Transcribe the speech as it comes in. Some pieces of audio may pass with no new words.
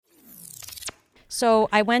So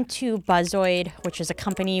I went to Buzzoid, which is a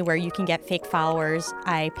company where you can get fake followers.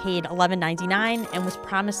 I paid $11.99 and was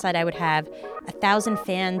promised that I would have 1,000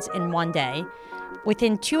 fans in one day.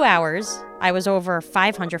 Within 2 hours, I was over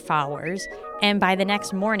 500 followers, and by the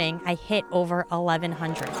next morning, I hit over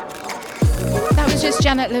 1,100. That was just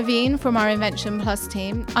Janet Levine from our Invention Plus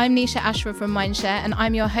team. I'm Nisha Ashra from Mindshare, and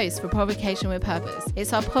I'm your host for Provocation with Purpose.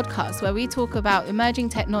 It's our podcast where we talk about emerging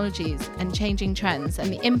technologies and changing trends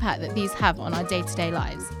and the impact that these have on our day-to-day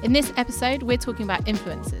lives. In this episode, we're talking about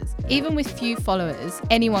influencers. Even with few followers,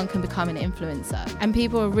 anyone can become an influencer, and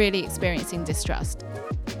people are really experiencing distrust.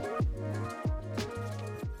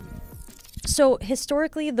 So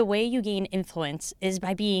historically, the way you gain influence is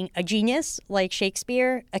by being a genius like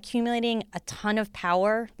Shakespeare, accumulating a ton of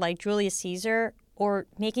power like Julius Caesar, or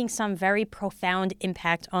making some very profound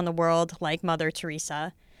impact on the world like Mother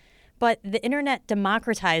Teresa. But the internet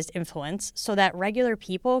democratized influence so that regular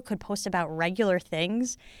people could post about regular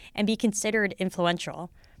things and be considered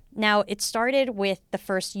influential. Now, it started with the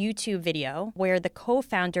first YouTube video where the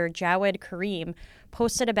co-founder Jawed Karim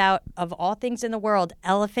posted about, of all things in the world,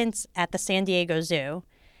 elephants at the San Diego Zoo.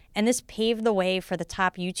 And this paved the way for the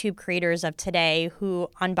top YouTube creators of today who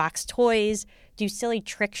unbox toys, do silly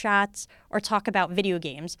trick shots, or talk about video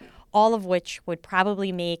games, all of which would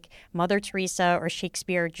probably make Mother Teresa or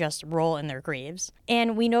Shakespeare just roll in their graves.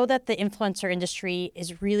 And we know that the influencer industry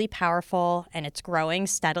is really powerful and it's growing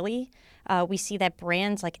steadily. We see that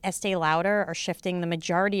brands like Estee Lauder are shifting the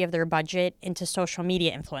majority of their budget into social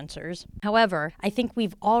media influencers. However, I think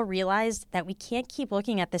we've all realized that we can't keep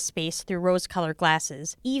looking at this space through rose-colored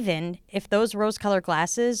glasses, even if those rose-colored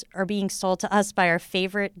glasses are being sold to us by our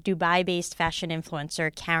favorite Dubai-based fashion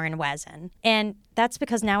influencer, Karen Wazan. And that's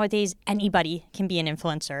because nowadays anybody can be an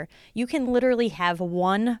influencer. You can literally have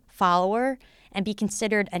one follower and be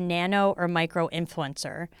considered a nano or micro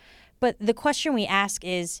influencer. But the question we ask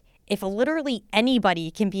is, if literally anybody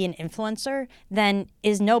can be an influencer, then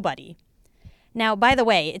is nobody. Now, by the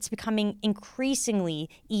way, it's becoming increasingly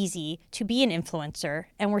easy to be an influencer,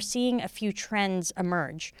 and we're seeing a few trends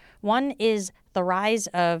emerge. One is the rise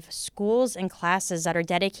of schools and classes that are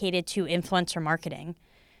dedicated to influencer marketing.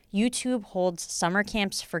 YouTube holds summer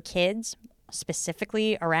camps for kids,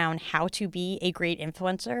 specifically around how to be a great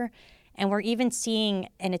influencer, and we're even seeing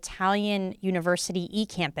an Italian university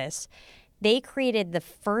e-campus. They created the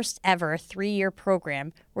first ever 3-year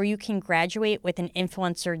program where you can graduate with an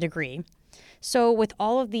influencer degree. So with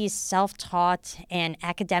all of these self-taught and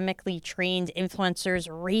academically trained influencers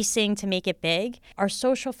racing to make it big, our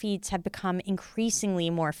social feeds have become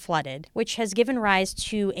increasingly more flooded, which has given rise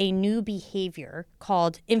to a new behavior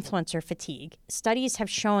called influencer fatigue. Studies have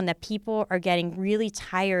shown that people are getting really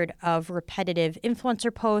tired of repetitive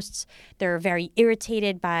influencer posts. They're very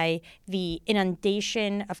irritated by the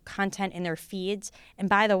inundation of content in their feeds. And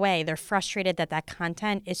by the way, they're frustrated that that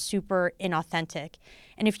content is super inauthentic.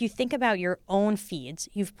 And if you think about your own feeds,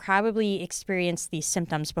 you've probably experienced these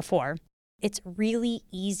symptoms before. It's really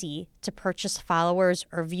easy to purchase followers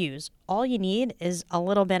or views. All you need is a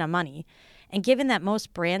little bit of money. And given that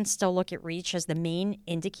most brands still look at reach as the main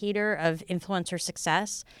indicator of influencer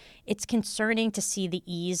success, it's concerning to see the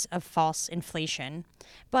ease of false inflation.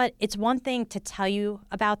 But it's one thing to tell you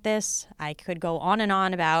about this. I could go on and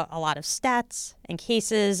on about a lot of stats and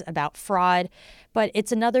cases about fraud, but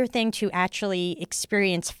it's another thing to actually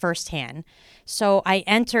experience firsthand. So I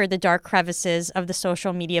entered the dark crevices of the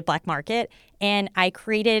social media black market, and I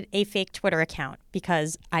created a fake Twitter account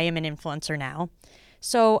because I am an influencer now.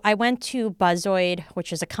 So I went to Buzzoid,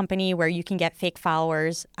 which is a company where you can get fake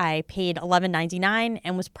followers. I paid $11.99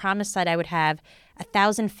 and was promised that I would have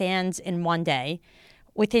 1,000 fans in one day.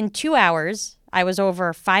 Within 2 hours, I was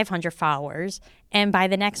over 500 followers, and by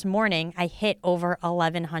the next morning, I hit over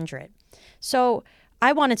 1,100. So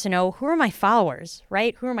I wanted to know, who are my followers,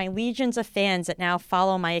 right? Who are my legions of fans that now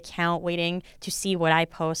follow my account waiting to see what I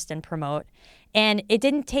post and promote? And it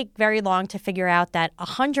didn't take very long to figure out that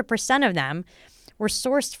 100% of them were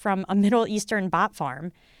sourced from a Middle Eastern bot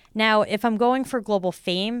farm. Now, if I'm going for global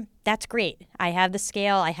fame, that's great. I have the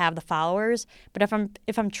scale, I have the followers, but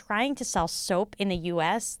if I'm trying to sell soap in the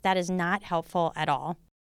US, that is not helpful at all.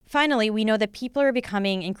 Finally, we know that people are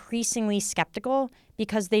becoming increasingly skeptical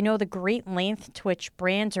because they know the great length to which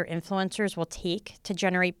brands or influencers will take to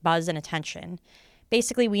generate buzz and attention.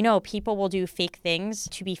 Basically, we know people will do fake things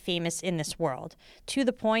to be famous in this world, to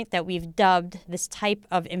the point that we've dubbed this type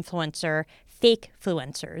of influencer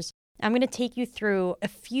fake-fluencers. I'm going to take you through a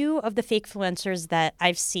few of the fake-fluencers that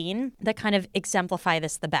I've seen that kind of exemplify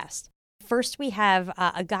this the best. First, we have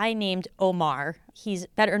a guy named Omar. He's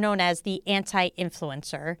better known as the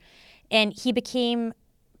anti-influencer, and he became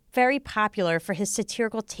very popular for his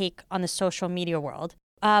satirical take on the social media world.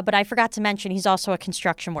 But I forgot to mention he's also a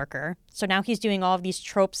construction worker. So now he's doing all of these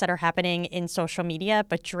tropes that are happening in social media,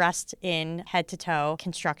 but dressed in head-to-toe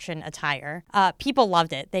construction attire. People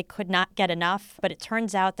loved it. They could not get enough, but it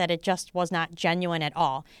turns out that it just was not genuine at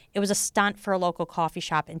all. It was a stunt for a local coffee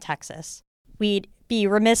shop in Texas. We'd be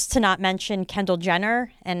remiss to not mention Kendall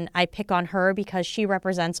Jenner, and I pick on her because she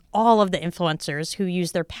represents all of the influencers who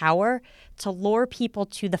use their power to lure people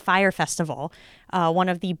to the Fyre Festival, one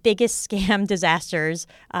of the biggest scam disasters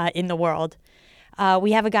in the world.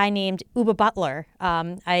 We have a guy named Uba Butler.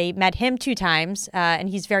 I met him 2 times, and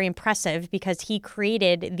he's very impressive because he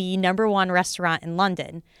created the #1 restaurant in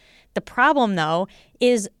London. The problem, though,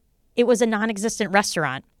 is it was a non-existent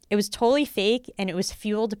restaurant. It was totally fake, and it was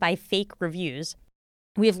fueled by fake reviews.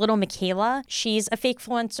 We have little Michaela. She's a fake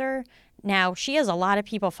influencer. Now, she has a lot of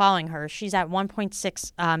people following her. She's at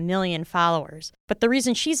 1.6 million followers. But the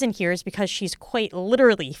reason she's in here is because she's quite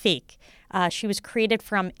literally fake. She was created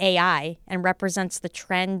from AI and represents the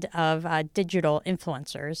trend of digital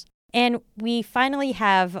influencers. And we finally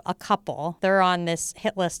have a couple. They're on this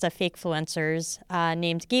hit list of fake influencers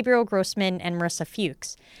named Gabriel Grossman and Marissa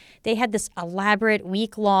Fuchs. They had this elaborate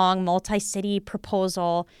week-long multi-city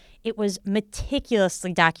proposal. It was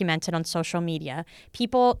meticulously documented on social media.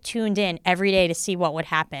 People tuned in every day to see what would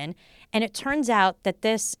happen. And it turns out that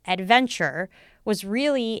this adventure was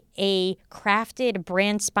really a crafted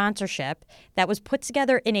brand sponsorship that was put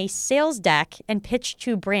together in a sales deck and pitched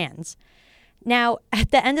to brands. Now,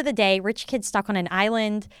 at the end of the day, rich kids stuck on an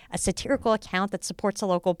island, a satirical account that supports a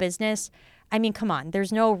local business. I mean, come on,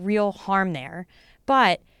 there's no real harm there.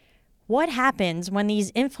 But what happens when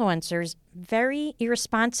these influencers very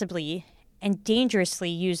irresponsibly and dangerously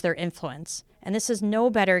use their influence? And this is no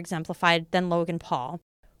better exemplified than Logan Paul,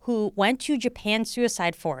 who went to Japan's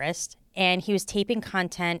suicide forest and he was taping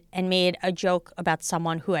content and made a joke about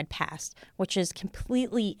someone who had passed, which is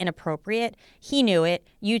completely inappropriate. He knew it,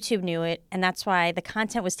 YouTube knew it, and that's why the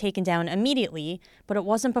content was taken down immediately, but it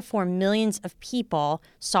wasn't before millions of people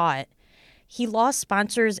saw it. He lost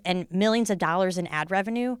sponsors and millions of dollars in ad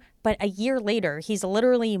revenue, but a year later, he's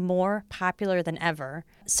literally more popular than ever.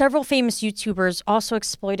 Several famous YouTubers also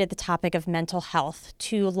exploited the topic of mental health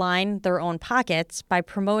to line their own pockets by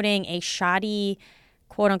promoting a shoddy,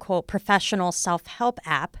 quote-unquote, professional self-help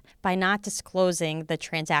app by not disclosing the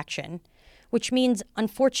transaction, which means,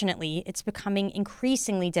 unfortunately, it's becoming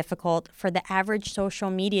increasingly difficult for the average social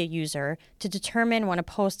media user to determine when a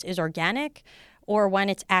post is organic or when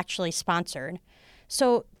it's actually sponsored.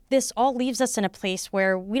 So this all leaves us in a place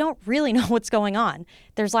where we don't really know what's going on.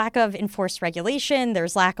 There's lack of enforced regulation,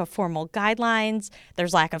 there's lack of formal guidelines,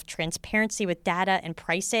 there's lack of transparency with data and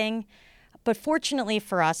pricing. But fortunately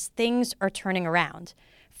for us, things are turning around.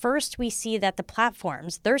 First, we see that the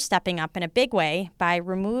platforms, they're stepping up in a big way by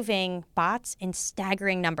removing bots in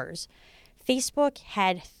staggering numbers. Facebook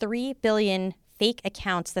had 3 billion fake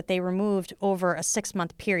accounts that they removed over a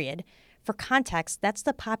 6-month period. For context, that's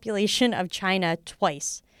the population of China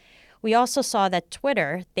twice. We also saw that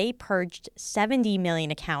Twitter, they purged 70 million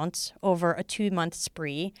accounts over a 2-month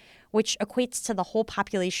spree, which equates to the whole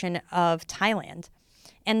population of Thailand.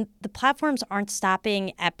 And the platforms aren't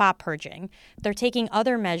stopping at bot purging. They're taking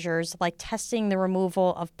other measures like testing the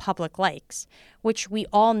removal of public likes, which we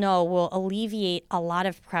all know will alleviate a lot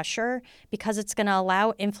of pressure because it's going to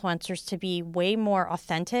allow influencers to be way more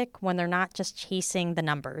authentic when they're not just chasing the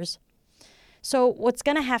numbers. So what's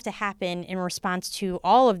going to have to happen in response to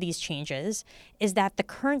all of these changes is that the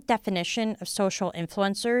current definition of social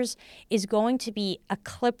influencers is going to be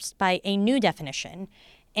eclipsed by a new definition.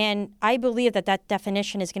 And I believe that that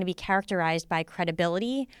definition is going to be characterized by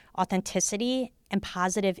credibility, authenticity, and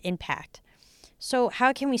positive impact. So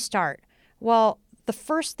how can we start? Well, the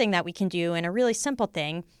first thing that we can do, and a really simple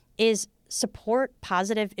thing, is support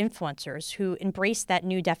positive influencers who embrace that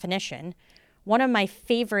new definition. One of my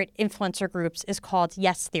favorite influencer groups is called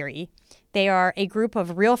Yes Theory. They are a group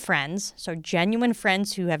of real friends, so genuine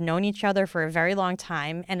friends who have known each other for a very long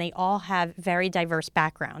time, and they all have very diverse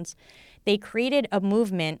backgrounds. They created a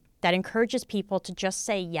movement that encourages people to just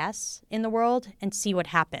say yes in the world and see what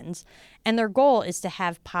happens. And their goal is to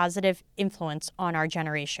have positive influence on our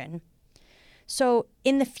generation. So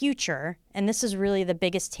in the future, and this is really the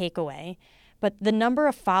biggest takeaway, but the number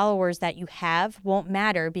of followers that you have won't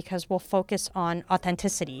matter because we'll focus on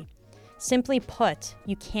authenticity. Simply put,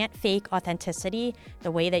 you can't fake authenticity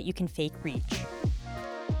the way that you can fake reach.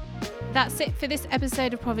 That's it for this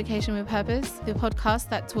episode of Provocation with Purpose, the podcast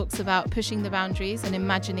that talks about pushing the boundaries and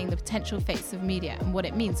imagining the potential fates of media and what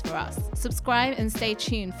it means for us. Subscribe and stay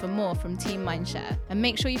tuned for more from Team Mindshare. And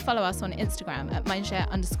make sure you follow us on Instagram at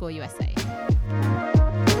Mindshare_USA.